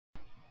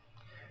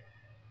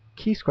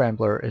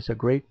KeyScrambler is a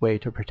great way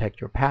to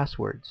protect your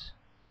passwords,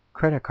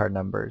 credit card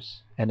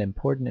numbers, and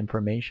important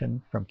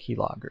information from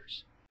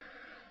keyloggers.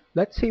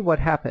 Let's see what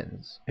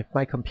happens if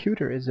my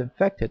computer is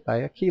infected by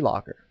a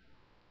keylogger.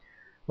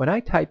 When I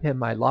type in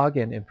my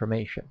login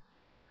information,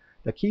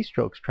 the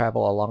keystrokes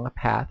travel along a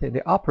path in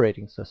the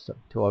operating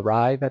system to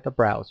arrive at the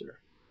browser.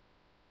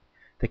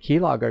 The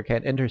keylogger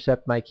can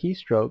intercept my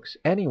keystrokes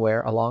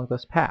anywhere along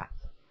this path.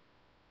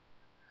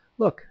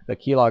 Look, the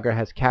keylogger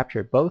has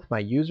captured both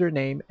my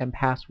username and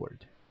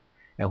password,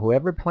 and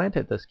whoever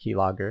planted this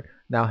keylogger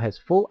now has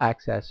full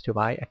access to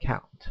my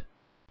account.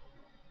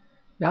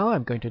 Now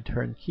I'm going to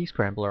turn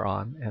KeyScrambler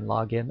on and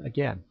log in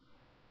again.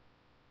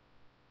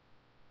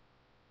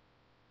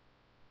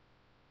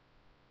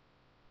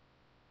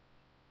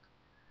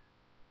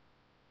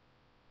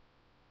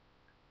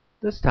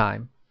 This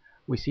time,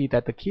 we see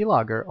that the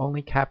keylogger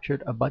only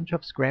captured a bunch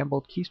of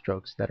scrambled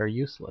keystrokes that are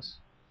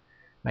useless.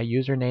 My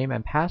username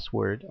and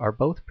password are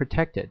both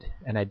protected,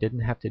 and I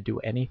didn't have to do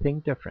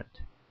anything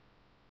different.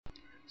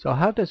 So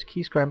how does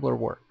KeyScrambler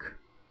work?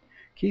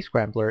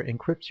 KeyScrambler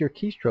encrypts your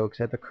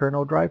keystrokes at the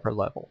kernel driver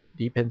level,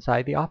 deep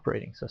inside the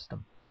operating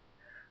system.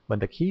 When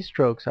the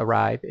keystrokes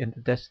arrive in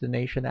the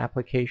destination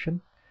application,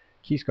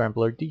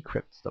 KeyScrambler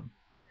decrypts them.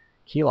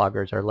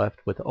 Keyloggers are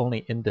left with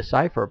only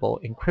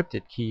indecipherable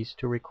encrypted keys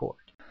to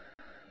record.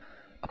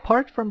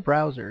 Apart from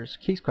browsers,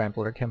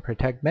 KeyScrambler can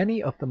protect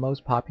many of the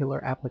most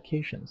popular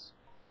applications.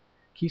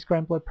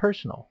 KeyScrambler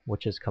Personal,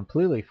 which is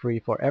completely free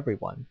for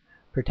everyone,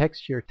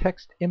 protects your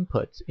text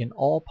inputs in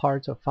all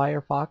parts of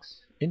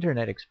Firefox,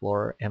 Internet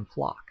Explorer, and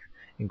Flock,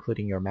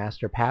 including your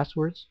master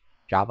passwords,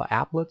 Java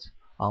applets,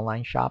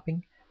 online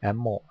shopping, and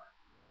more.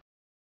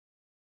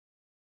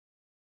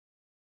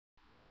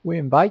 We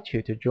invite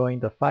you to join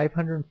the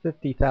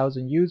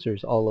 550,000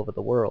 users all over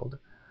the world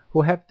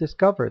who have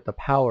discovered the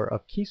power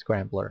of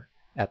KeyScrambler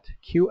at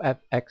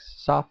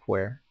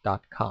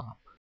qfxsoftware.com.